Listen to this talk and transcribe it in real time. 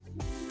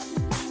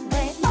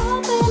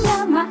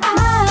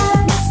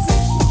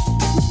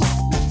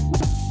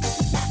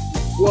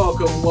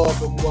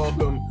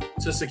Welcome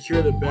to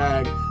Secure the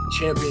Bag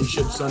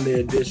Championship Sunday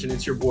edition.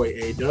 It's your boy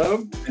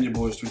A-Dub. And your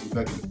boy Streaky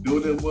back in the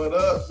building. What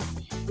up?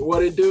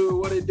 What it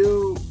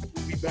do?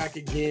 We back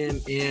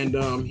again and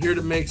here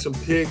to make some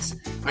picks.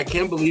 I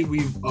can't believe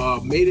we've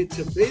made it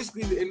to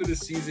basically the end of the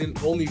season.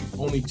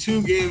 Only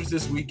 2 games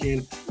this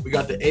weekend. We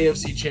got the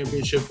AFC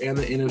Championship and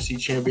the NFC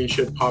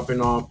Championship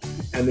popping off.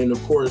 And then, of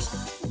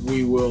course,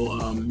 we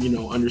will,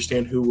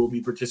 understand who will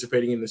be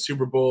participating in the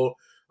Super Bowl.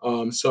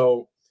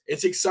 So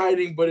it's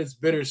exciting, but it's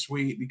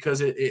bittersweet because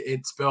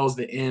it spells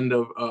the end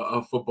of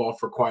football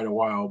for quite a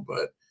while.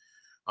 But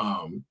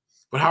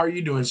how are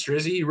you doing,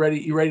 Strizzy? You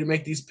ready to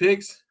make these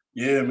picks?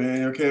 Yeah,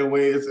 man. I can't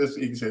wait. It's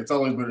you can say it's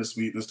always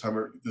bittersweet this time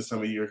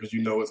of year because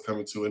you know it's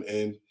coming to an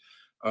end.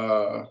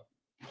 But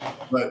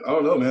I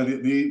don't know,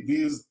 man.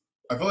 These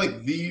I feel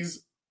like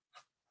these.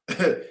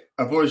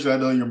 Unfortunately, I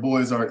know your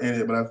boys aren't in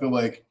it, but I feel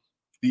like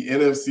the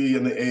NFC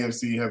and the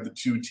AFC have the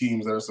 2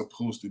 teams that are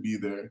supposed to be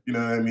there. You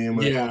know what I mean?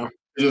 Yeah.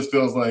 It just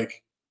feels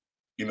like,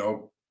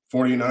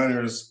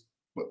 49ers,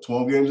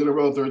 12 games in a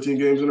row, 13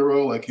 games in a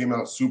row, came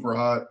out super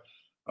hot,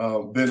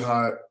 been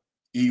hot.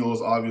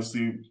 Eagles,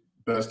 obviously,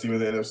 best team in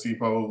the NFC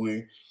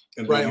probably.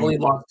 And right, only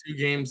lost 2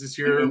 games this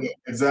year.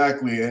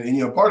 Exactly.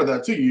 And part of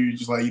that, too, you're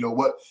just like,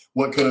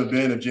 what could have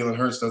been if Jalen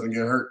Hurts doesn't get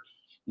hurt?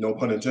 No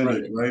pun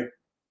intended, right?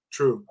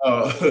 True.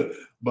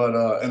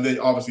 And then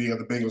obviously you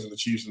got the Bengals and the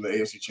Chiefs in the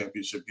AFC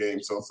Championship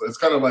game. So it's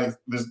kind of like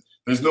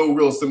there's no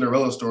real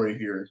Cinderella story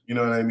here. You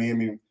know what I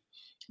mean?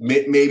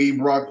 Maybe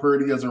Brock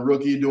Purdy as a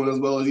rookie doing as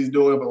well as he's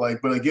doing,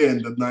 but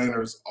again, the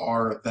Niners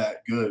are that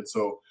good.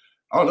 So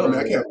I don't know,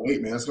 man. I can't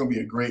wait, man. It's going to be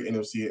a great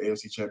NFC and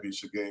AFC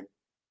Championship game.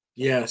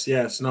 Yes.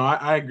 No,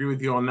 I agree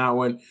with you on that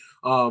one.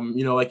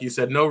 Like you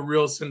said, no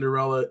real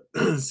Cinderella.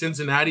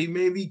 Cincinnati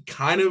maybe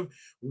kind of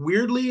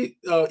weirdly,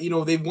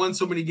 they've won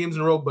so many games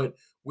in a row, but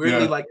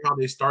weirdly like how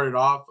they started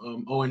off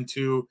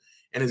 0-2,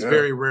 and it's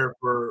very rare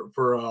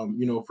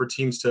for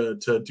teams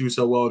to do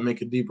so well and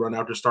make a deep run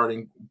after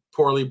starting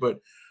poorly. But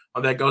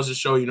that goes to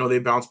show, they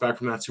bounce back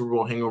from that Super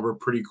Bowl hangover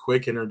pretty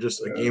quick and are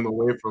just a game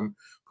away from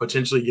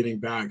potentially getting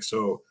back.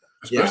 So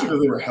especially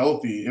because they were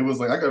healthy. It was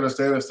like I can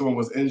understand if someone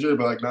was injured,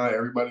 but not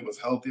everybody was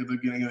healthy at the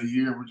beginning of the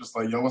year. We're just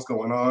like, yo, what's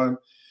going on?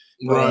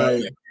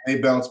 Right. They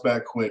bounced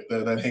back quick.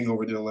 That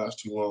hangover didn't last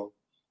too long.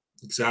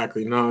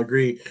 Exactly. No,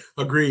 agree.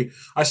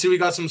 I see we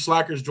got some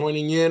slackers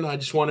joining in. I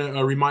just want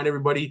to remind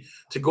everybody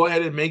to go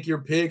ahead and make your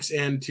picks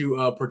and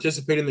to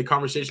participate in the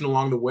conversation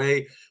along the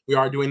way. We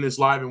are doing this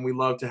live, and we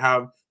love to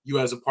have you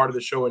as a part of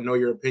the show and know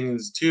your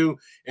opinions too.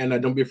 And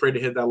don't be afraid to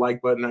hit that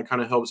like button. That kind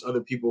of helps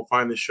other people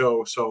find the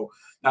show. So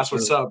that's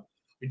what's up.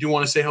 We do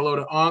want to say hello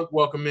to Ankh.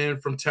 Welcome in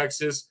from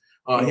Texas.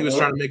 He was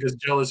trying to make us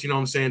jealous,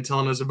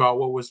 telling us about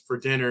what was for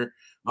dinner.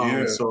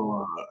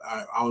 So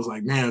I was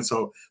like, man,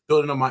 so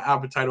building up my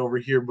appetite over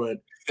here, but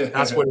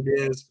that's what it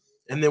is.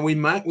 And then we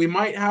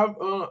might have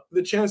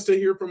the chance to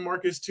hear from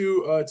Marcus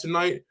too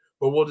tonight,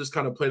 but we'll just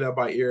kind of play that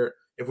by ear.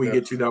 If we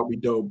get to, that would be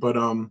dope. But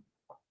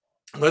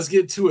let's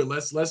get to it.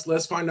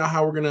 Let's find out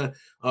how we're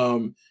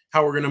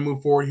gonna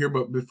move forward here.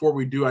 But before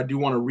we do, I do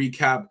want to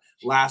recap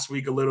last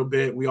week a little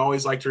bit. We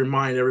always like to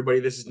remind everybody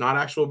this is not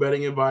actual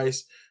betting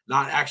advice. You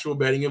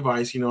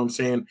know what I'm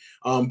saying?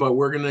 But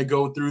we're going to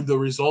go through the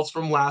results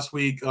from last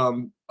week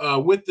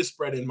with the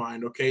spread in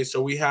mind, okay?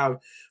 So we have,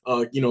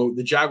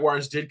 the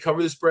Jaguars did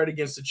cover the spread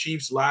against the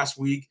Chiefs last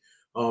week.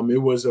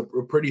 It was a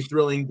pretty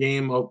thrilling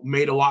game,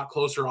 made a lot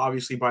closer,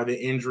 obviously, by the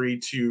injury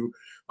to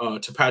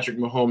Patrick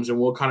Mahomes, and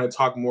we'll kind of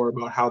talk more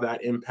about how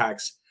that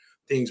impacts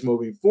things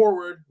moving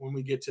forward when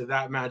we get to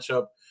that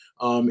matchup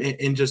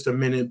in just a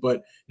minute.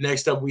 But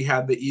next up, we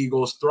had the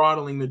Eagles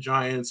throttling the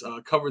Giants,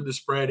 covered the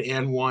spread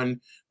and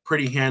won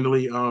pretty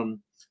handily.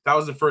 That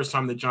was the first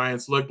time the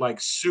Giants looked like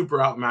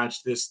super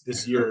outmatched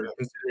this year,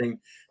 considering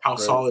how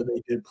solid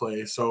they did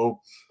play. So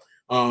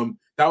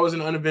that was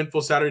an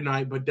uneventful Saturday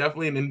night, but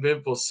definitely an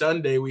eventful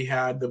Sunday. We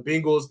had the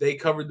Bengals. They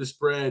covered the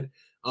spread.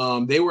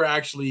 They were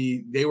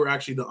actually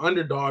the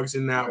underdogs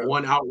in that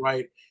one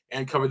outright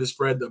and covered the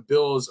spread. The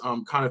Bills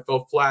kind of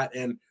fell flat.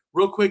 And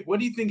real quick, what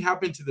do you think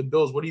happened to the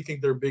Bills? What do you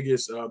think their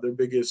biggest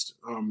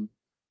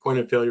point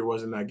of failure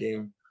was in that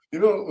game?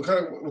 What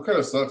kind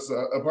of sucks?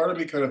 A part of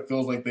me kind of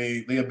feels like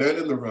they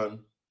abandoned the run.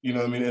 You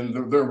know what I mean?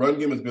 And their run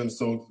game has been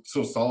so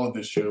solid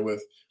this year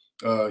with,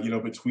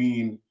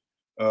 between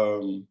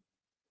they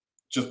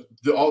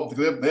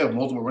have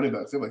multiple running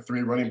backs. They have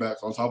 3 running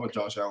backs on top of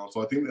Josh Allen.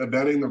 So I think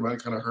abandoning the run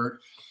kind of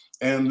hurt.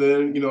 And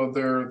then,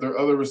 their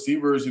other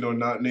receivers,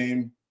 not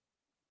named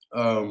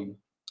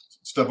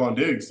Stephon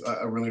Diggs,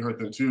 I really hurt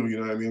them too. You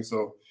know what I mean?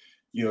 So,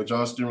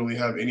 Josh didn't really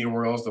have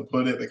anywhere else to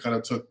put it. They kind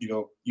of took,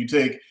 you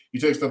take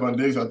Stephon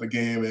Diggs out the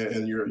game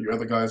and your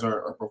other guys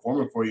are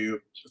performing for you,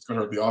 it's going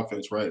to hurt the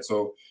offense, right?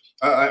 So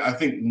I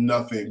think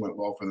nothing went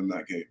well for them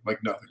that game.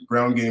 Nothing.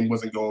 Ground game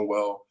wasn't going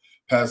well.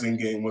 Passing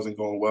game wasn't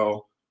going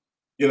well.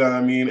 You know what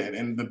I mean?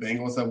 And the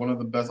Bengals have one of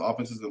the best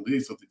offenses in the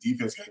league, so if the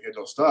defense can't get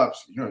no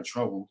stops, you're in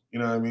trouble. You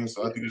know what I mean?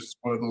 So I think it's just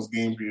one of those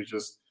games where you're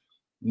just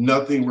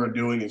nothing we're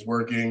doing is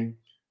working.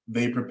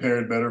 They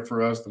prepared better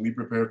for us than we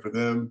prepared for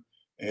them.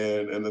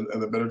 and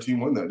the better team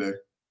won that day.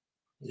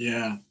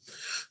 Yeah.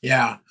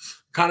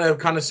 Kind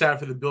of sad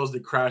for the Bills to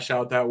crash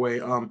out that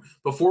way.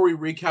 Before we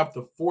recap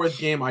the fourth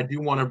game, I do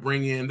want to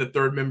bring in the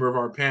third member of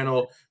our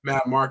panel,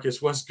 Matt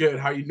Marcus. What's good?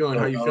 How you doing?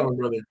 How you feeling,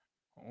 brother?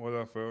 What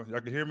up, Phil?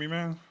 Y'all can hear me,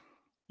 man?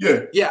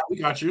 Yeah, we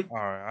got you. All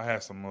right, I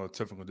had some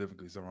technical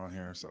difficulties around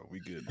here, so we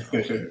good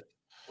now.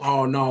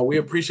 Oh no, we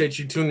appreciate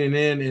you tuning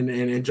in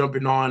and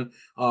jumping on.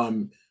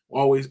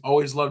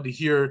 Always love to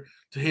hear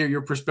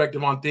your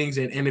perspective on things.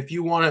 And if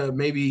you want to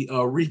maybe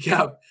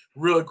recap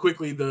real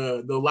quickly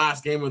the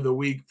last game of the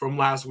week from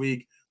last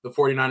week, the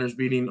 49ers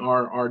beating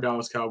our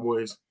Dallas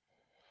Cowboys.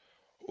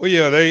 Well,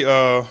 yeah,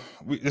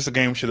 it's a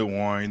game we should have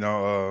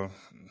won.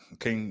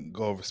 Can't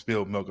go over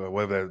spilled milk or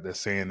whatever that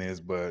saying is,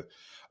 but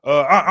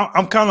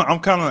I'm kind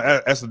of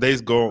as the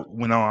days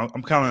went on,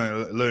 I'm kind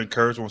of a little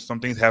encouraged when some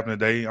things happen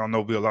today. I don't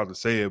know if we're allowed to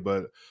say it,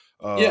 but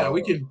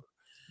we can.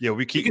 Yeah,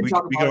 we're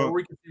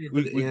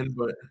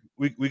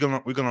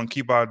gonna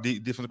keep our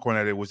defensive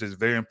coordinator, which is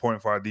very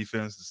important for our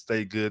defense to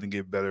stay good and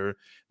get better.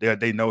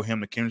 They know him,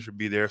 the chemistry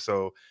be there,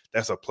 so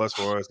that's a plus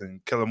for us.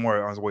 And Kellen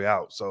Moore on his way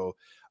out, so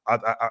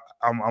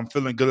I'm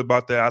feeling good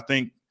about that. I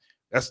think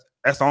that's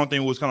the only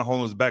thing was kind of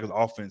holding us back is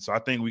offense. So I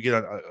think we get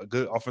a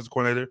good offensive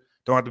coordinator.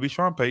 Don't have to be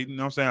Sean Payton, you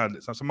know what I'm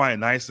saying? Somebody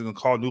nice and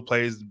call new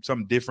plays,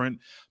 something different.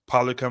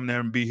 Pollard come there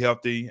and be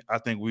healthy. I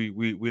think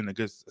we're in a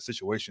good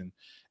situation,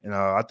 and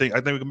I think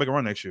we can make a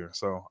run next year.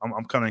 So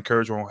I'm kind of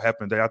encouraged on what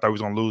happened today. I thought we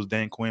was gonna lose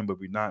Dan Quinn, but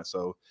we're not.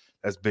 So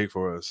that's big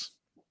for us.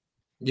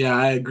 Yeah,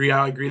 I agree.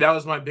 That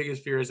was my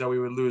biggest fear, is that we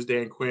would lose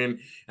Dan Quinn,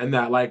 and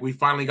that we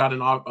finally got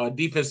a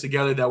defense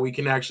together that we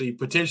can actually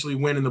potentially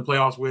win in the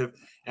playoffs with,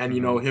 and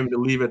him to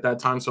leave at that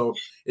time. So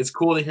it's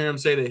cool to hear him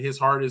say that his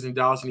heart is in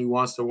Dallas and he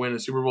wants to win a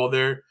Super Bowl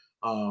there.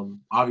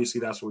 Obviously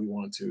that's what we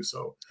want to.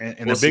 So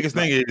and the biggest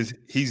thing is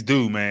he's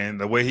due, man.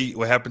 The way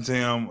what happened to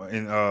him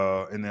in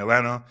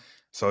Atlanta.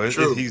 So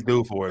he's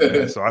due for it,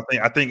 man. So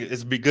I think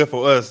it's be good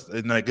for us,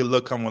 and good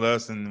luck come with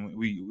us, and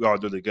we all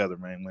do it together,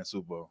 man. Win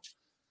Super Bowl.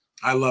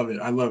 I love it.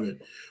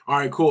 All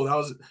right, cool. That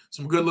was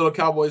some good little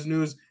Cowboys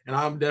news, and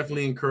I'm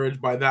definitely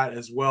encouraged by that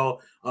as well.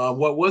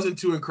 What wasn't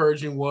too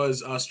encouraging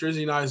was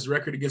Strizzy and I's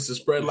record against the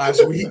spread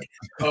last week.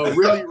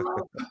 Really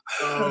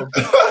rough.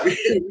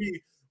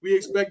 We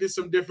expected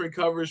some different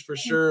coverage for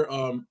sure.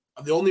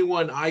 The only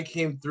one I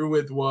came through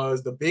with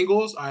was the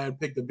Bengals. I had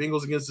picked the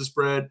Bengals against the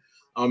spread,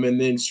 and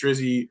then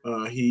Strizzy,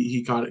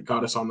 he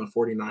got us on the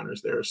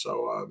 49ers there.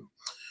 So,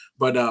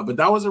 but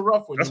that was a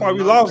rough one. That's why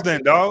we lost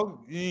then, dog.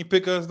 You ain't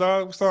pick us,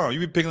 dog. What's wrong? You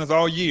been picking us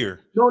all year.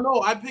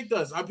 No, I picked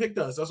us.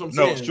 That's what I'm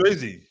saying. No,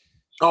 Strizzy.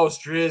 Oh,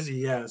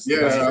 Strizzy, yes.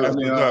 Yeah, I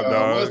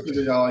was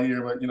picking y'all all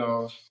year, but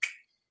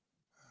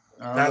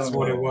that's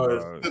what it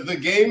was. The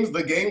games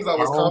I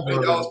was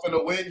confident y'all was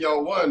gonna win,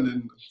 y'all won,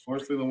 and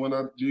unfortunately the one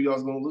I knew y'all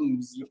was gonna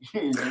lose.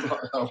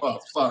 I'm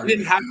sorry. You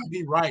didn't have to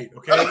be right,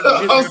 okay?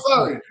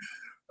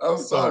 I'm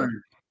sorry.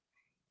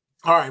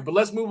 All right, but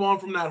let's move on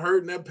from that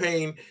hurt and that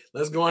pain.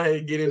 Let's go ahead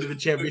and get into the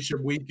championship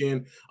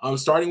weekend.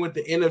 Starting with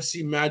the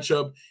NFC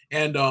matchup,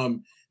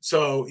 and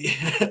so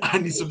yeah, I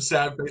need some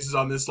sad faces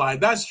on this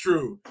slide. That's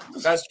true.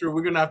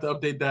 We're gonna have to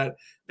update that.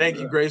 Thank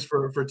you, Grace,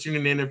 for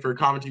tuning in and for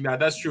commenting that.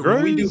 That's true.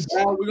 When we do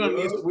bad, we're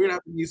gonna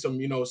have to need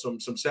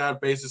some sad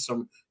faces,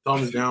 some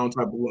thumbs down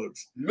type of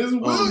looks. Miss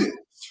Williams.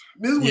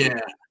 Yeah,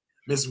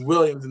 Miss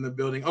Williams in the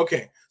building.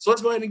 Okay, so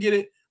let's go ahead and get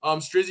it.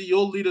 Strizzy,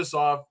 you'll lead us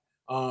off.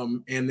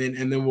 And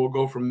then we'll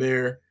go from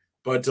there.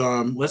 But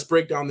let's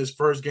break down this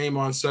first game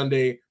on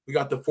Sunday. We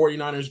got the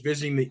 49ers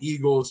visiting the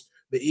Eagles.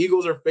 The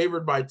Eagles are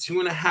favored by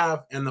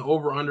 2.5, and the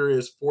over-under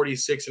is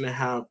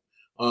 46.5.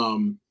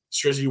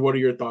 Strizzy, what are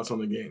your thoughts on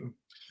the game?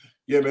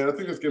 Yeah, man, I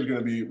think this game's going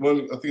to be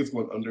one. I think it's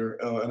going under,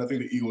 and I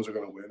think the Eagles are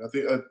going to win. I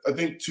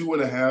think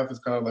 2.5 is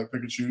kind of like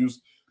pick and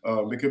choose.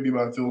 It could be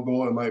by a field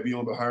goal. It might be a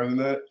little bit higher than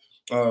that.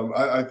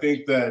 I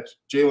think that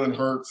Jalen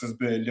Hurts has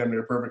been damn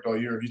near perfect all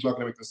year. He's not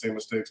going to make the same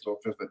mistakes, no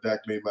offense, that Dak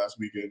made last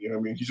weekend. You know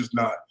what I mean? He's just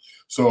not.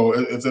 So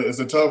it's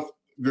a tough.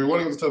 You're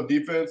winning with a tough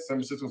defense. San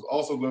Francisco's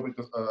also going to make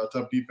a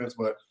tough defense,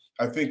 but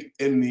I think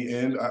in the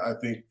end, I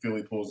think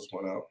Philly pulls this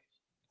one out.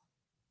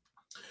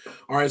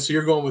 All right, so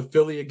you're going with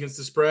Philly against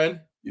the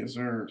spread? Yes,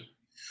 sir.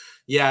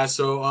 Yeah,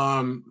 so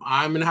I'm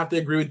gonna have to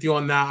agree with you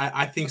on that.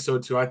 I think so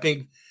too. I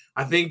think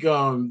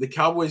the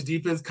Cowboys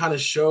defense kind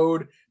of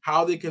showed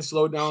how they can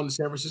slow down the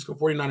San Francisco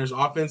 49ers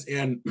offense,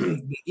 and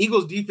the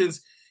Eagles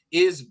defense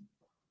is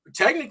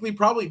technically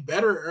probably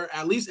better, or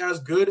at least as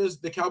good as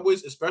the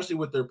Cowboys, especially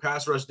with their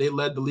pass rush. They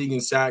led the league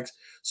in sacks,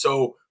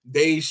 so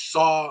they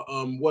saw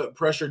what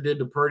pressure did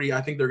to Purdy.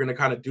 I think they're going to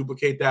kind of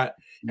duplicate that.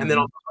 And then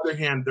on the other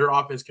hand, their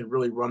offense can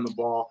really run the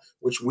ball,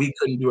 which we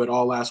couldn't do at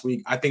all last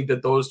week. I think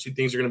that those two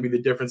things are going to be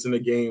the difference in the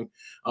game.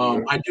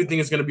 I do think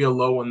it's going to be a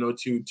low one, though,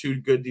 two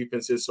good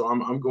defenses. So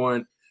I'm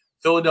going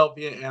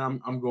Philadelphia,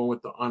 and I'm going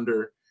with the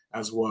under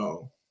as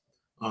well.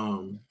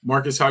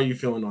 Marcus, how are you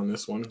feeling on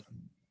this one?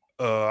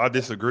 I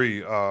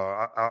disagree.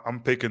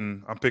 I'm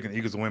picking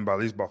Eagles to win by at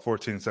least about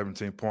 14,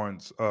 17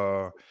 points.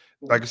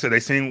 Like I said, they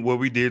seen what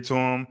we did to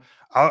them.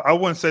 I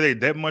wouldn't say they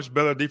that much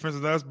better defense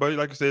than us, but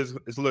like I said,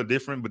 it's a little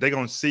different. But they're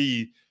gonna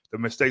see the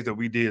mistakes that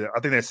we did. I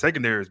think their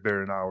secondary is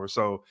better than ours,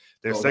 so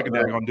their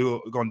secondary gonna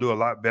do a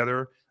lot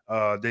better.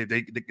 They had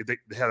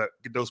to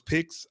get those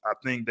picks. I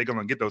think they're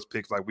gonna get those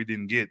picks like we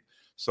didn't get.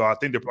 So I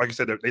think, like you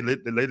said, they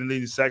led the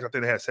leading sacks. I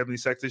think they had 70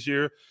 sacks this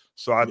year.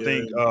 So I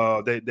think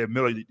Miller,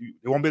 they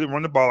won't be able to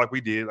run the ball like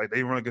we did. Like they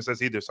didn't run against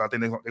us either. So I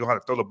think they're gonna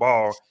have to throw the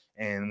ball.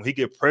 And when he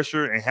get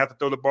pressure and have to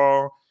throw the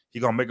ball,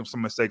 he gonna make him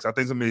some mistakes. I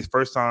think it's gonna be his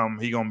first time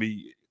he gonna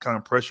be kind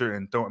of pressure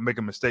and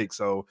making mistakes.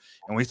 So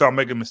and when he start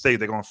making mistakes,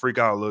 they're gonna freak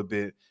out a little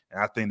bit.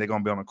 And I think they're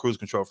gonna be on a cruise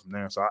control from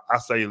there. So I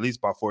say at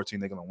least by 14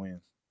 they're gonna win.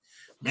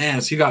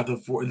 Man, so you got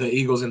the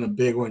Eagles in a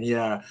big one,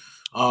 yeah.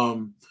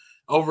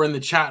 Over in the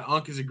chat,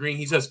 Unk is agreeing.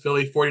 He says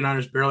Philly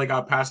 49ers barely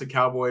got past the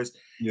Cowboys.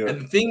 Yeah.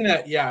 And the thing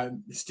that,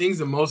 stings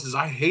the most is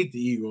I hate the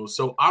Eagles.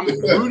 So I'm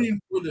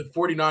rooting for the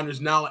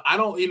 49ers now. Like, I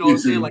don't, you know what I'm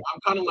saying? Like, I'm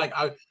kind of like,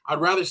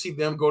 I'd rather see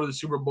them go to the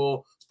Super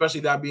Bowl,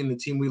 especially that being the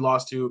team we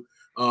lost to.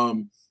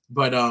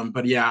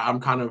 But yeah, I'm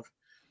kind of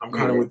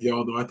with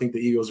y'all, though. I think the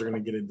Eagles are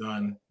going to get it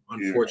done,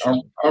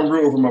 unfortunately. Yeah, I'm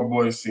rooting for my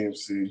boy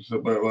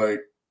CMC. But,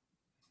 like,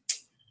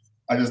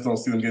 I just don't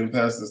see them getting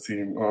past this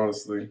team,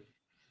 honestly.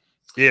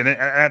 Yeah, and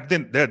I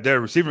think their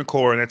receiving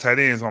core and their tight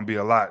end is gonna be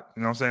a lot.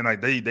 You know what I'm saying?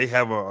 Like they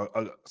have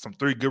some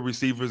 3 good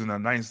receivers and a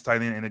nice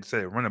tight end, and they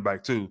say running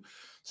back too.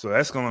 So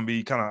that's gonna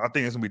be I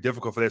think it's gonna be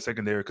difficult for that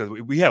secondary because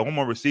we had one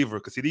more receiver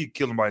because he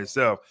killed him by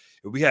himself.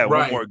 If we had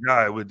one more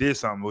guy who did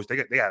something, which they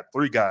got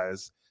 3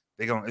 guys,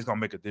 it's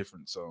gonna make a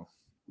difference. So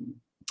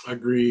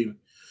agreed.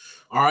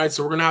 All right,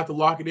 so we're gonna have to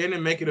lock it in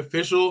and make it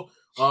official.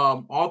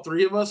 All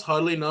 3 of us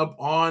huddling up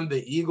on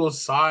the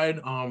Eagles side.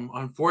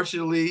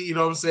 Unfortunately, you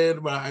know what I'm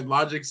saying, but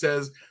logic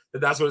says that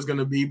that's what it's going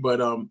to be. But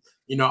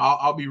you know,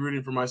 I'll be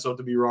rooting for myself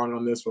to be wrong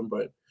on this one.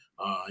 But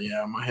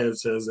yeah, my head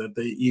says that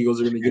the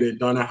Eagles are going to get it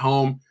done at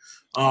home.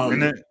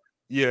 And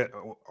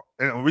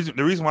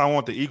the reason why I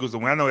want the Eagles to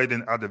win, I know they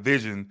didn't our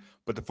division,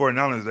 but the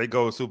 49ers, they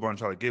go to Super Bowl and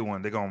try to get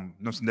one. They're going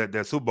to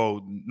their Super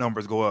Bowl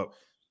numbers go up.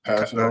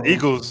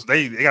 Eagles,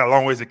 they got a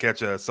long ways to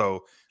catch us,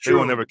 so they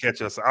will never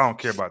catch us. So I don't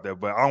care about that,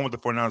 but I don't want the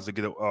 49ers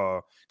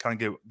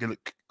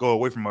to go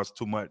away from us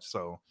too much.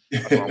 So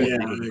I want the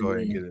Eagles to go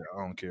ahead and get it. I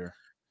don't care.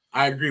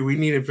 I agree. We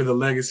need it for the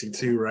legacy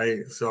too,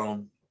 right?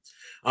 So,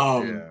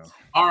 all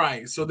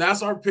right. So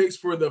that's our picks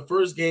for the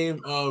first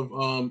game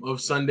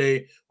of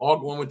Sunday. All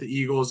going with the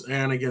Eagles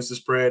and against the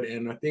spread,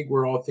 and I think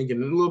we're all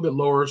thinking a little bit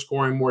lower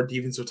scoring, more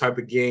defensive type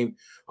of game.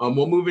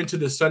 We'll move into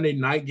the Sunday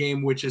night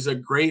game, which is a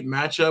great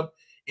matchup.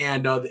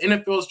 And the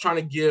NFL is trying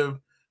to give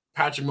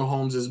Patrick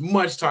Mahomes as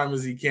much time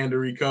as he can to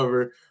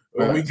recover.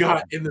 We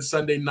got in the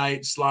Sunday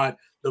night slot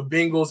the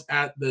Bengals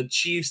at the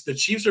Chiefs. The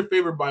Chiefs are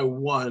favored by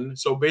 1,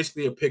 so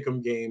basically a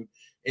pick'em game.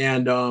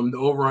 And the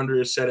over/under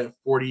is set at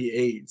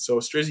 48. So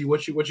Strizzy,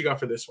 what you got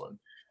for this one?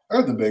 I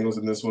got the Bengals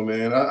in this one,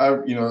 man.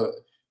 I you know,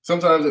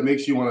 sometimes it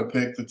makes you want to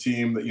pick the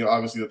team that, you know,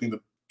 obviously I think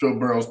that Joe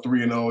Burrow's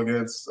 3-0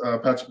 against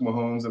Patrick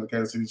Mahomes and the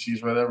Kansas City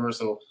Chiefs, whatever.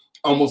 So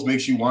almost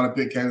makes you want to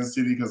pick Kansas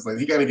City because like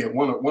he got to get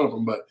one of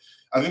them. But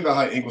I think the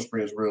high ankle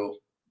sprain is real.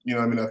 You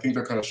know, I mean, I think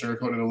they're kind of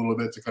sugarcoating a little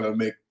bit to kind of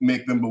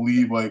make them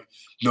believe like,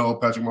 no,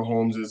 Patrick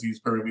Mahomes he's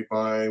perfectly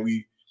fine.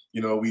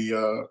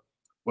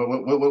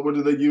 What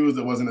did they use?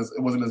 It wasn't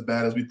as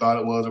bad as we thought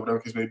it was, or whatever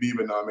case may be.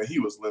 But nah, man, he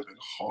was limping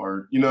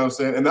hard. You know what I'm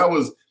saying? And that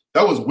was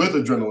with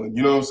adrenaline.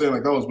 You know what I'm saying?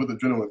 Like that was with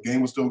adrenaline.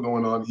 Game was still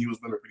going on. He was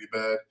limping pretty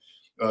bad.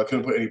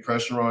 Couldn't put any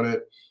pressure on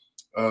it.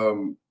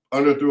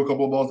 Under threw a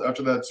couple of balls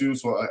after that too.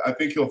 So I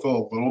think he'll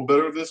feel a little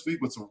better this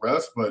week with some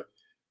rest. But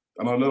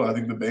I don't know. I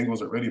think the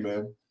Bengals are ready,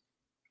 man.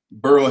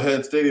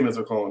 Burrowhead Stadium, as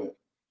they're calling it.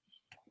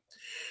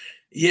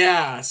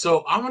 Yeah,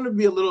 so I'm going to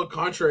be a little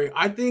contrary.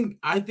 I think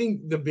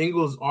the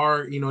Bengals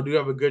are, do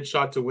have a good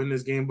shot to win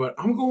this game, but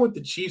I'm going with the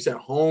Chiefs at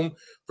home.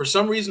 For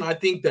some reason, I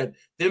think that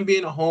them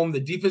being at home, the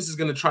defense is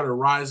going to try to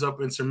rise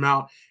up and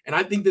surmount, and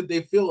I think that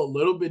they feel a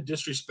little bit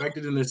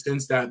disrespected in the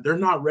sense that they're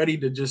not ready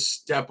to just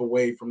step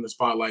away from the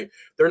spotlight.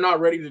 They're not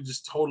ready to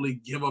just totally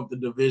give up the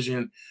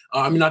division.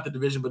 Not the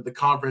division, but the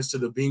conference to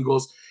the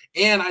Bengals.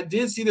 And I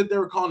did see that they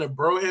were calling it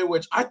Burrowhead,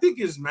 which I think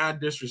is mad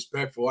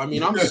disrespectful. I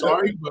mean, I'm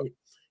sorry, but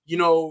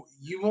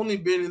you've only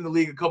been in the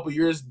league a couple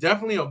years,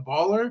 definitely a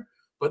baller,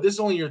 but this is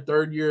only your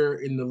 3rd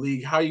year in the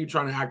league. How are you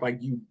trying to act like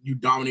you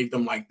dominate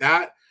them like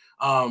that?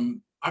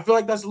 I feel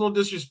like that's a little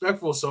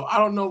disrespectful. So I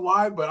don't know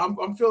why, but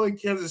I'm feeling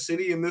Kansas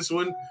City in this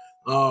one.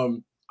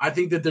 I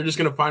think that they're just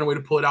going to find a way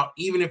to pull it out,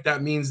 even if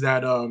that means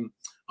that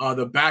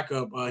the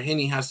backup,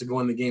 Henne, has to go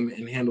in the game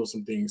and handle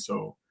some things.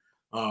 So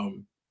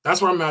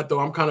that's where I'm at, though.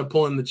 I'm kind of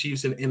pulling the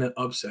Chiefs in an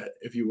upset,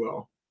 if you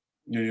will.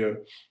 Yeah.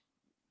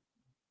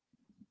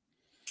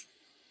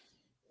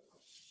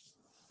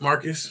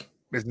 Marcus?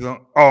 I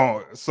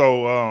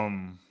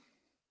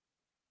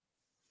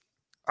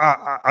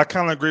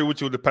kind of agree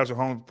with you with the Patrick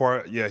Mahomes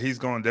part. Yeah, he's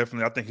going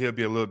definitely. I think he'll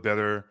be a little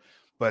better,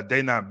 but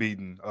they're not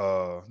beating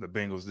the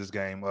Bengals this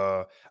game.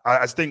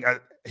 I think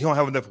he don't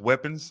have enough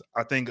weapons.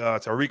 I think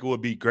Tyreek will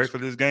be great for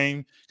this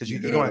game because he's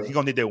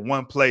gonna need that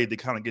one play to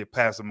kind of get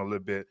past him a little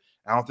bit.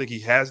 I don't think he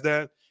has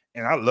that.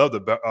 And I love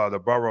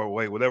the Burrow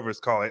way, whatever it's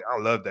called. I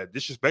love that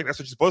disrespect. That's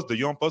what you're supposed to do.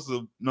 You don't supposed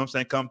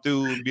to, come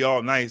through and be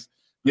all nice.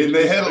 getting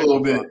their head a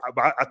little bit.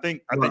 But I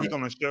think he's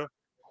gonna show.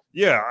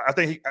 Yeah, I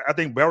think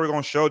Barry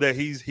gonna show that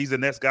he's the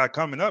next guy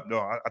coming up. Though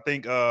I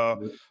think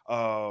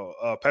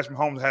Patrick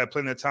Mahomes had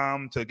plenty of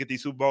time to get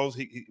these Super Bowls.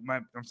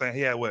 I'm saying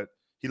he had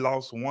he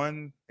lost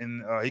one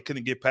and he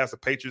couldn't get past the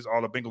Patriots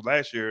or the Bengals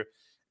last year.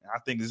 I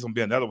think this is gonna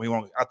be another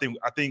one. I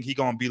think he's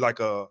gonna be like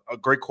a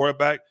great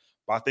quarterback,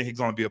 but I think he's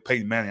gonna be a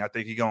Peyton Manning. I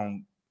think he's gonna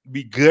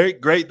be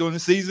great during the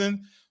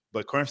season.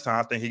 But crunch time,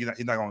 I think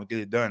he's not going to get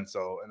it done.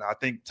 So, and I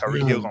think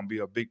Tyreek Hill going to be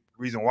a big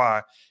reason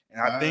why.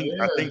 And I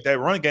think that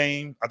run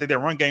game with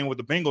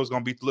the Bengals is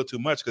going to be a little too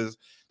much because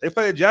they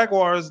play the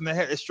Jaguars and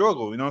they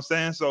struggle. You know what I'm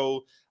saying?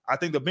 So I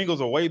think the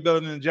Bengals are way better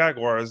than the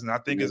Jaguars, and I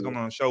think it's going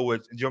to show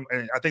with.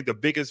 And I think the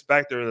biggest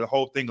factor of the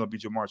whole thing going to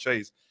be Jamar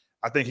Chase.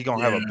 I think he's going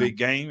to have a big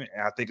game,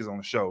 and I think it's on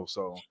the show.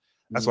 So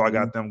that's why I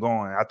got them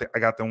going. I think I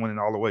got them winning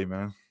all the way,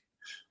 man.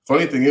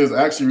 Funny thing is,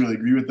 I actually really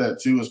agree with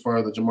that too, as far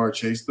as the Jamar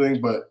Chase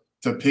thing, but.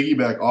 To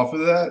piggyback off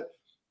of that,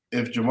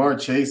 if Jamar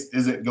Chase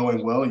isn't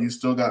going well, you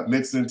still got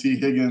Mixon, T.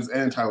 Higgins,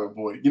 and Tyler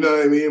Boyd. You know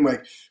what I mean?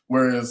 Like,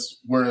 whereas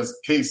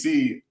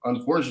KC,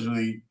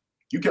 unfortunately,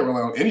 you can't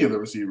rely on any of the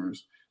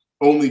receivers.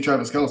 Only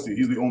Travis Kelce.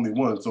 He's the only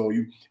one. So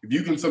if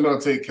you can somehow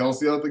take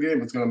Kelce out the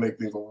game, it's going to make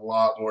things a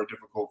lot more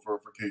difficult for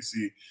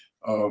KC.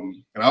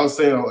 And I was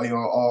saying,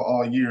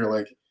 all year,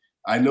 like,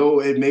 I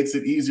know it makes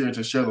it easier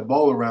to share the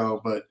ball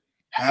around, but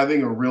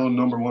having a real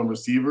number one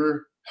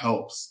receiver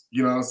helps.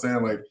 You know what I'm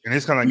saying? Like in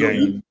this kind of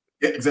game.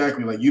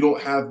 Exactly. Like you don't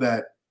have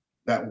that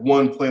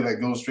one play that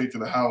goes straight to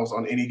the house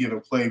on any given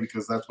play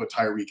because that's what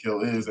Tyreek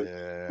Hill is. And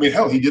I mean,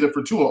 hell, he did it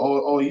for Tua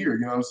all year.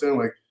 You know what I'm saying?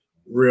 Like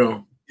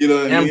real. You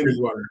know what I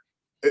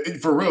mean?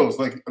 For real. It's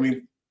like, I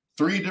mean,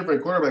 3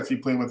 different quarterbacks he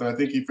played with, and I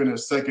think he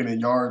finished second in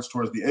yards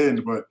towards the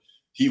end, but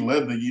he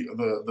led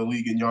the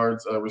league in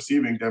yards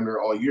receiving damn near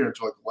all year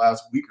until like the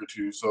last week or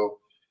two. So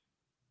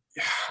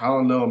I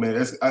don't know,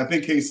 man. I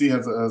think KC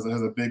has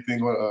a big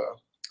thing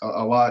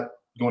a lot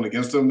going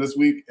against them this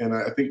week, and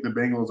I think the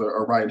Bengals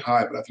are riding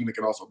high, but I think they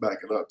can also back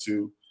it up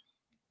too.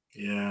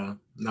 Yeah,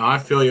 no, I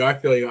feel you.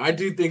 I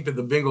do think that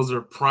the Bengals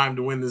are primed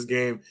to win this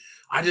game.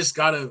 I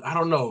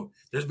don't know.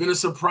 There's been a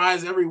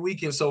surprise every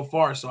weekend so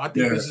far, so I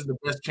think this is the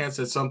best chance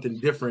at something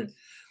different.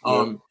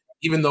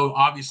 Even though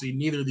obviously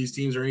neither of these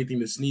teams are anything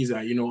to sneeze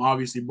at.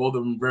 Obviously both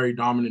of them very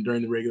dominant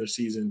during the regular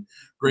season.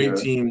 Great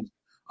teams.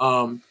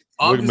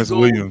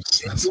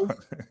 Williams.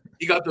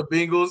 He got the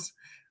Bengals.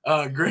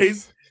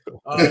 Grace.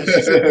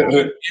 She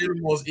said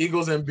animals,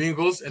 Eagles, and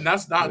Bengals, and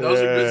those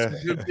are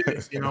good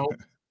picks, the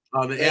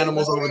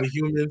animals over the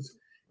humans.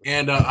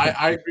 And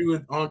I agree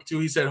with Unc too.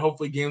 He said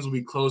hopefully games will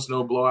be close,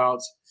 no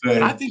blowouts.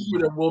 And I think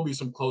there will be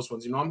some close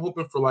ones. I'm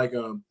hoping for like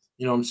a,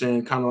 what I'm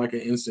saying, kind of like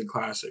an instant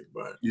classic.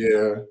 But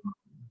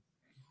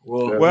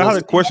well, I had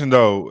a question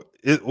though.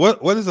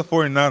 What is a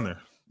 49er?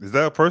 Is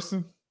that a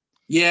person?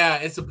 Yeah,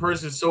 it's a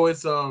person. So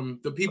it's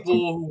the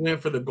people who went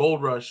for the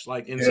gold rush,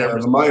 like in San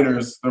Francisco. The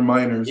miners. They're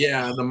miners.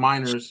 Yeah, the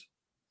miners.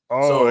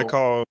 Oh, they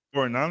call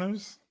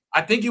 49ers?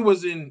 I think it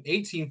was in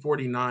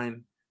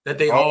 1849 that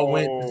they all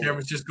went to San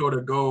Francisco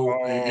to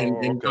go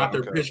and got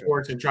their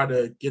pitchforks and tried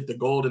to get the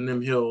gold in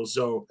them hills.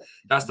 So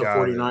that's the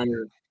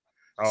 49ers.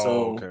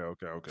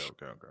 Okay.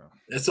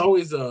 It's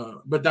always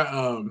but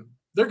that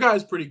their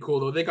guy's pretty cool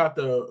though. They got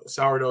the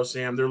sourdough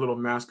Sam, their little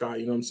mascot.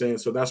 You know what I'm saying?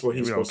 So that's what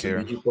he's supposed to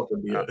be. He's supposed to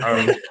be.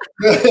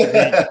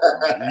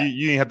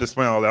 You didn't have to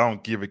explain all that. I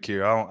don't give a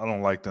care. I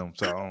don't like them,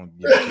 so I don't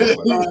give a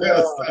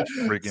care.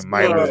 Freaking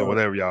miners or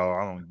whatever, y'all.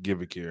 I don't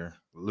give a care.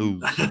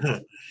 Lose.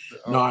 I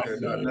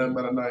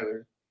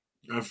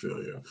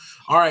feel you.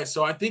 All right,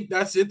 so I think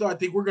that's it though. I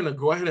think we're gonna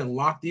go ahead and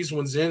lock these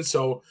ones in.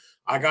 So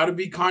I got to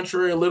be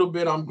contrary a little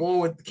bit. I'm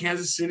going with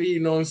Kansas City. You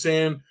know what I'm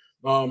saying?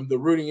 The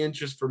rooting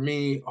interest for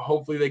me,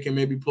 hopefully they can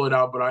maybe pull it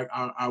out, but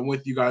I'm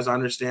with you guys. I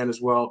understand as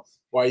well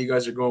why you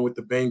guys are going with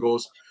the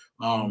Bengals.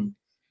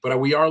 But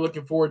we are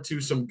looking forward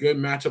to some good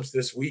matchups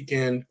this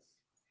weekend.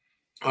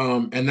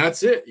 And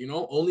that's it.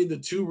 Only the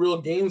 2 real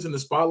games in the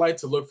spotlight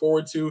to look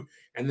forward to.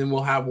 And then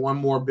we'll have one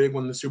more big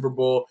one, the Super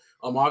Bowl.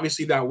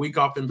 Obviously that week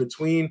off in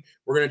between,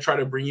 we're going to try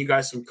to bring you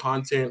guys some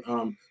content.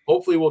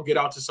 Hopefully we'll get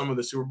out to some of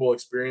the Super Bowl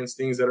experience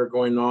things that are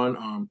going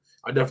on.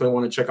 I definitely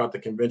want to check out the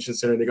convention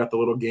center. They got the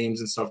little games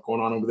and stuff going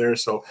on over there.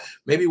 So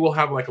maybe we'll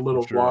have like a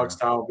little vlog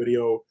style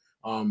video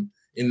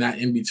in that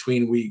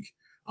in-between week.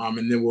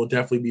 And then we'll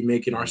definitely be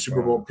making our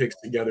Super Bowl picks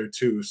together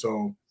too.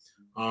 So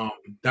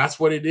that's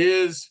what it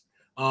is.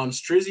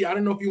 Strizzy, I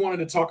don't know if you wanted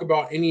to talk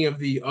about any of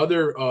the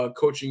other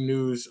coaching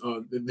news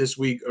this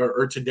week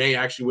or today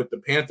actually with the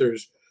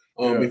Panthers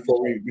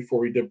before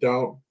we dipped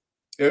out.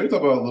 Yeah, we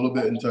talk about it a little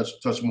bit and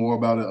touch more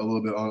about it a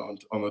little bit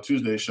on the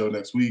Tuesday show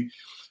next week.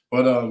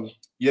 But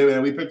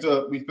man, we picked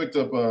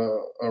up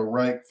a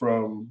rank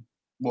from,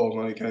 well,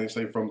 I can't even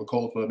say from the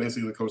Colts, but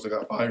basically the coach that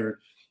got fired.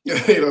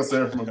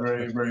 From a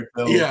very, very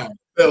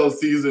failed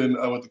season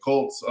with the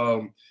Colts.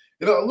 A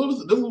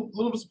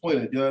little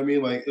disappointed. You know what I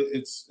mean? Like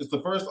it's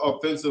the first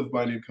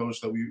offensive-minded coach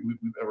that we've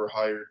ever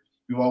hired.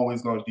 We've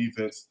always gone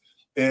defense,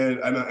 and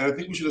I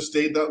think we should have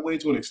stayed that way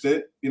to an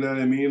extent. You know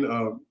what I mean?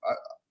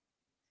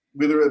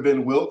 Whether it had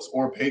been Wilkes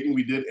or Payton,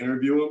 we did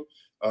interview him.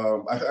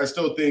 I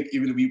still think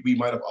even if we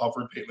might have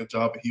offered Peyton a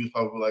job, but he was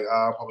probably like,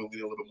 I'm probably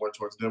leaning a little bit more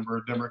towards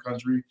Denver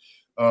country.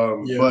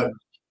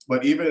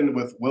 But even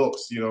with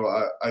Wilkes,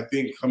 I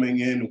think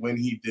coming in when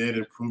he did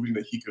and proving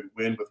that he could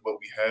win with what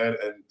we had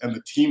and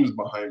the teams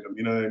behind him,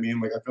 you know what I mean?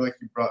 Like I feel like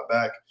he brought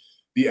back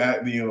the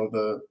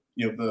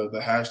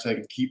hashtag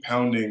of keep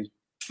pounding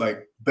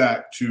like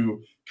back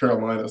to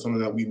Carolina,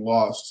 something that we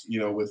lost,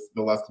 with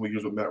the last couple of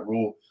years with Matt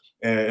Rule,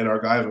 and our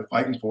guys were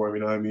fighting for him,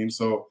 you know what I mean?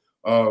 So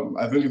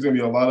I think it's gonna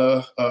be a lot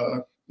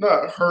of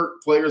not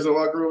hurt players in the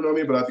locker room, you know what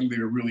I mean? But I think they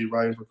were really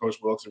riding for Coach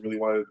Wilkes and really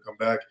wanted to come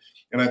back.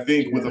 And I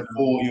think with a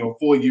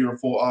full year,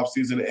 full off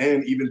season,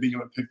 and even being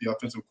able to pick the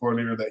offensive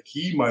coordinator that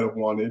he might have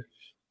wanted,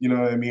 you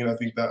know what I mean? I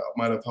think that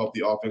might have helped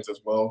the offense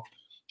as well.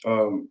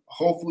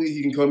 Hopefully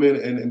he can come in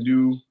and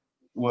do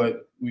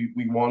what we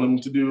want him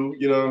to do,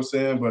 you know what I'm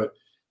saying? But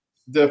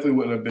definitely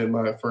wouldn't have been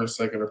my first,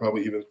 second, or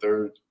probably even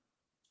third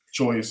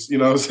choice, you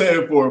know what I'm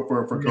saying,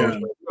 for Coach.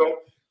 Yeah.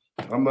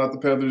 I'm not the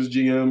Panthers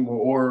GM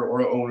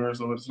or owner,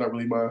 so it's not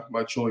really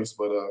my choice.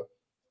 But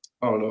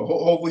I don't know.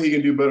 Hopefully he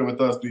can do better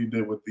with us than he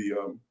did with the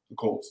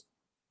Colts.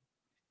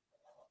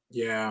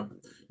 Yeah.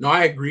 No,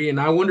 I agree. And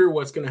I wonder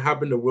what's going to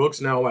happen to Wilkes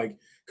now,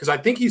 because I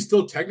think he's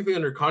still technically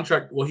under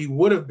contract. Well, he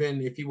would have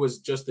been if he was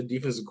just the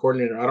defensive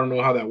coordinator. I don't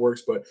know how that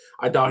works, but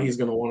I doubt he's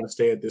going to want to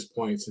stay at this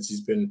point since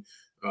he's been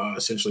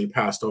essentially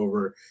passed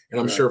over. And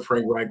I'm sure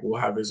Frank Reich will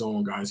have his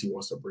own guys he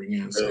wants to bring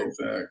in. So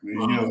exactly.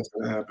 You know what's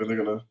going to happen. They're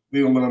going to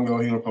let him go.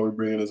 He'll probably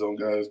bring in his own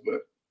guys, but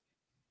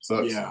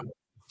sucks.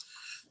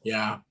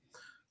 Yeah.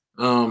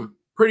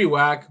 Pretty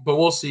whack, but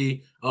we'll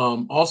see.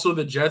 Also,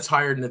 the Jets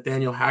hired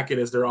Nathaniel Hackett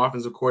as their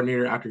offensive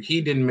coordinator after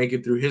he didn't make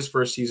it through his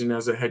first season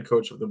as a head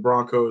coach of the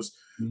Broncos.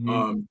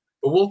 But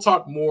we'll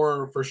talk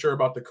more for sure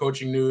about the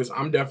coaching news.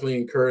 I'm definitely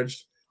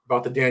encouraged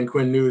about the Dan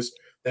Quinn news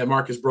that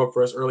Marcus broke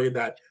for us earlier.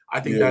 That I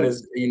think that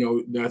is,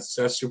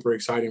 that's super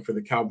exciting for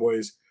the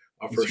Cowboys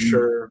for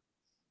sure.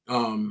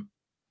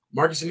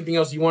 Marcus, anything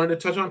else you wanted to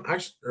touch on?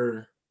 Actually,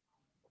 or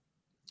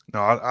no,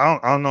 I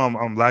don't know.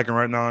 I'm lagging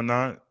right now or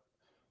not.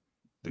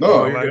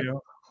 No,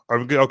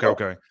 I'm good.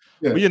 Okay.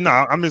 Yeah.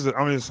 But I'm just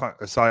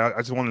excited. I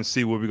just want to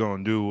see what we're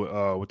gonna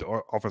do with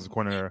the offensive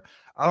coordinator.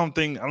 I don't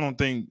think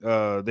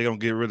they're gonna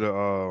get rid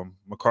of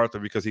McCarthy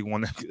because he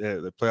won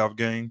the playoff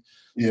game.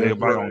 Yeah, so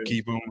everybody gonna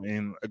keep him.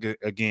 And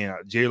again,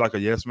 Jay like a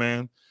yes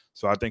man,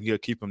 so I think he'll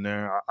keep him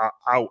there.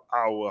 I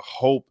would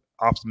hope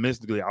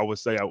optimistically. I would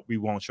say we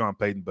want Sean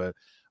Payton, but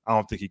I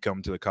don't think he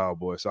coming to the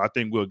Cowboys. So I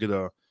think we'll get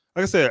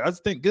like I said, I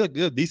just think get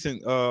a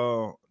decent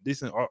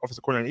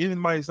offensive coordinator. Even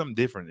might something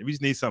different. We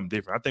just need something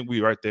different. I think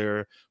we right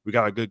there. We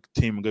got a good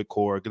team, a good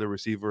core, a good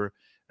receiver,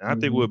 and I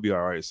think we'll be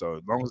all right. So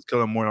as long as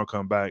Kellen Moore don't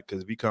come back,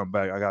 because if he come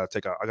back, I gotta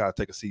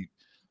take a seat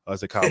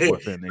as a Cowboy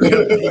fan. Bro,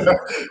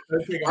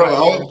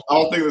 I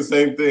was thinking the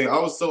same thing. I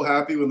was so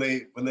happy when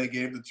they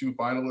gave the two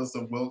finalists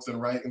of Wilkes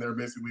and Wright, and they're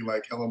basically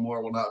like, Kellen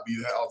Moore will not be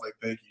that. I was like,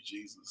 thank you,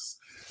 Jesus.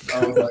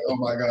 I was like, oh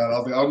my God. I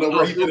was like, I don't know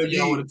where he's gonna be.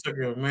 I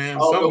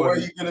don't know where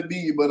he's gonna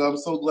be, but I'm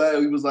so glad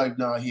he was like,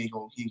 nah, he ain't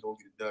gonna get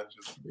it done.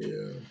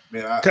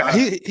 Man,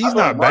 he's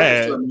not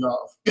bad.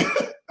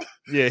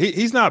 Yeah,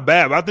 he's not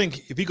bad, but I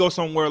think if he goes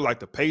somewhere like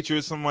the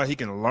Patriots, somewhere he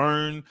can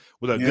learn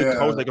with a good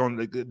coach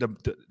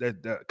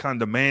that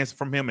kind of demands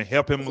from him and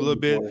help him a little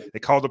bit. They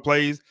call the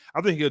plays.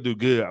 I think he'll do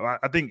good.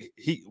 I think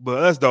but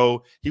us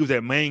though, he was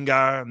that main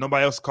guy.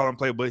 Nobody else calling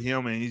play but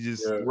him, and he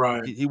just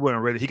he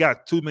wasn't ready. He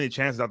got too many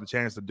chances after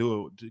chance to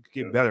do it to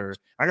get better.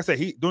 Like I said,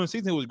 during the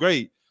season it was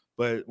great.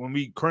 But when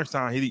we crunch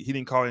time, he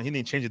didn't call it. He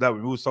didn't change it up.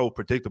 It was so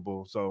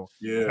predictable. So,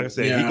 like I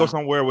said, he goes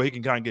somewhere where he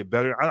can kind of get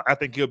better. I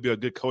think he'll be a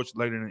good coach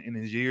later in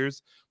his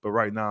years. But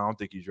right now, I don't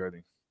think he's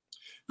ready.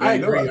 I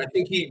agree. I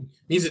think he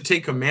needs to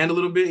take command a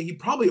little bit. He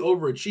probably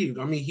overachieved.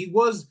 I mean, he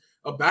was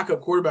a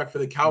backup quarterback for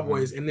the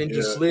Cowboys, and then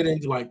just slid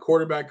into like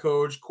quarterback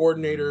coach,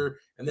 coordinator,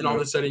 and then all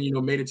of a sudden,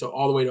 made it to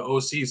all the way to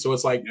OC. So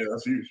it's like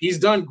he's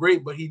done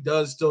great, but he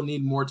does still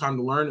need more time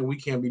to learn, and we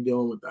can't be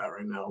dealing with that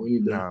right now. We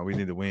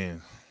need to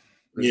win.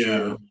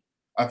 Sure.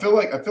 I feel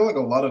like a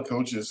lot of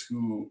coaches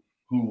who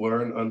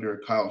learn under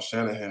Kyle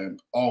Shanahan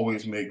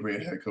always make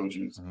great head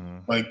coaches.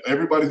 Like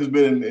everybody who's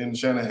been in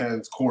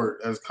Shanahan's court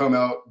has come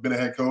out, been a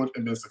head coach,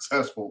 and been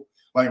successful.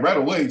 Like right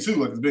away too.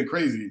 Like it's been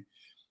crazy.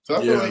 So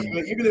I feel like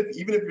even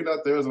if you're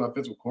not there as an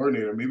offensive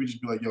coordinator, maybe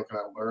just be like, yo, can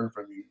I learn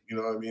from you? You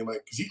know what I mean?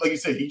 Like because like you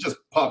said, he just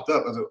popped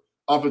up as an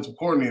offensive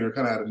coordinator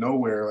kind of out of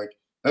nowhere. Like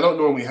that don't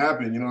normally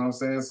happen. You know what I'm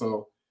saying?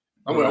 So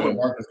I'm gonna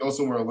Marcus go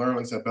somewhere and learn,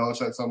 like said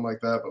Belichick, something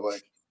like that. But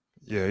like.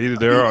 Yeah, either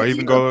there or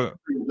even go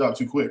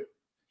too quick.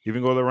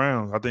 Even go the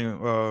rounds. I think.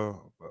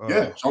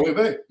 Sean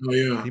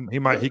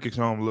McVay. He could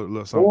show him a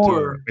little something.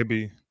 Or too.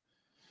 Maybe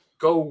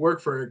go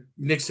work for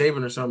Nick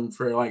Saban or something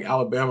for like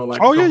Alabama. Like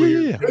come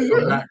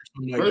back or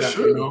something like that.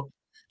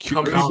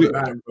 Sure.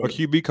 A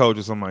QB coach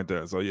or something like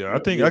that. So I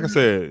think like I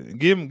said,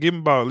 give him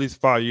about at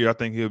least 5 years. I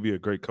think he'll be a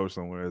great coach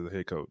somewhere as a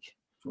head coach.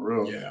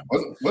 For real. Yeah.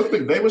 Was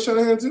McVay with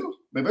Shanahan too?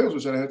 McVay was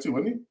with Shanahan too,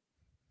 wasn't he?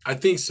 I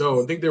think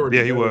so. I think they were.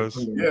 Yeah, he was.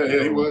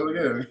 Yeah, he was.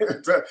 Yeah,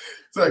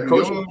 exactly.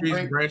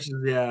 Coaching branches.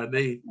 Yeah,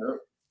 they.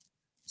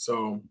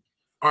 So,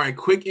 All right,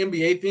 quick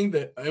NBA thing.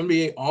 The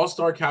NBA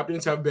All-Star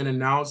captains have been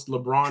announced,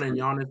 LeBron and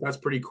Giannis. That's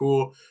pretty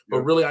cool.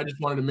 But really, I just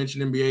wanted to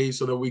mention NBA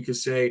so that we could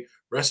say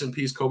rest in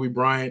peace, Kobe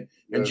Bryant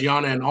and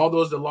Gianna and all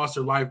those that lost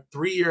their life.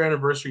 3-year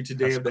anniversary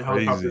today of the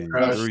helicopter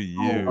crash. 3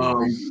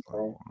 years.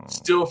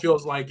 Still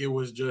feels like it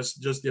was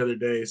just the other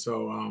day.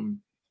 So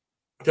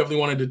definitely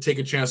wanted to take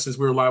a chance since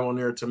we were live on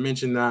there to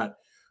mention that.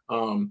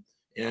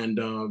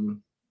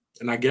 And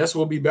I guess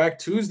we'll be back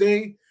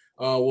Tuesday.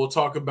 We'll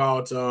talk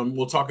about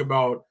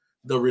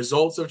the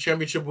results of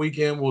championship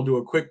weekend. We'll do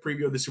a quick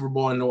preview of the Super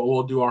Bowl, and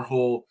we'll do our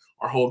whole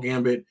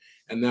gambit.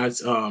 And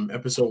that's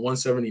episode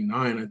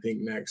 179, I think,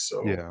 next.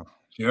 So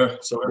yeah.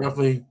 So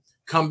definitely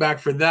come back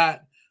for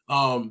that.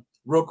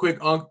 Real quick,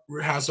 Unc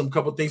has some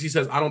couple things. He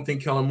says, I don't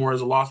think Kellen Moore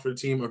is a loss for the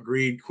team.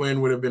 Agreed. Quinn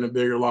would have been a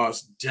bigger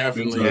loss.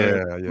 Definitely.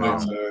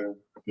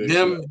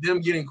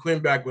 Them getting Quinn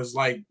back was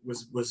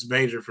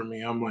major for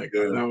me. I'm like,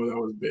 that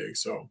was big.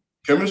 So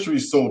chemistry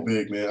is so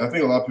big, man. I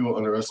think a lot of people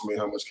underestimate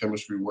how much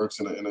chemistry works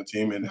in a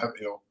team, and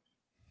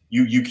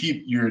you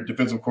keep your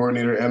defensive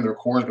coordinator and their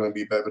core is going to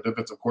be back. The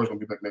defensive core is going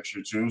to be back next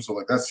year too. So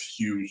that's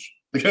huge.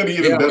 They're going to be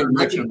even better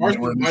next year. Might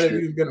have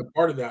even been a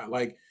part of that.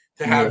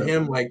 To have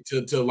him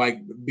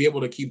to be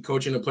able to keep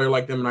coaching a player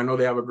like them, and I know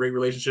they have a great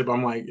relationship.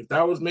 I'm like, if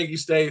that was make you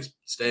stay,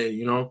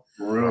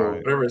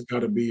 whatever it's got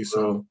to be.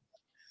 So,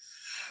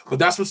 but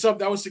that's what's up.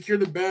 That was Secure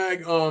the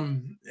Bag.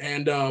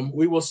 And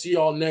we will see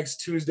y'all next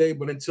Tuesday.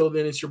 But until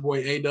then, it's your boy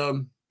A-Dub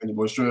and your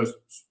boy Stress.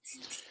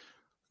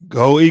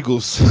 Go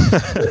Eagles.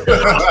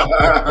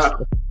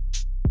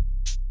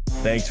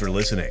 Thanks for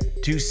listening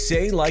to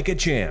Say Like a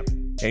Champ.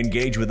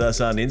 Engage with us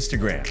on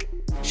Instagram.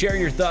 Share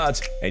your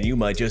thoughts, and you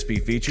might just be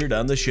featured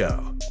on the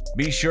show.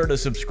 Be sure to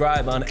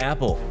subscribe on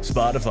Apple,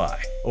 Spotify,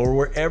 or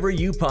wherever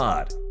you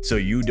pod so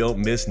you don't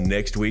miss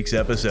next week's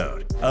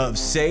episode of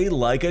Say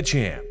Like a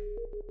Champ.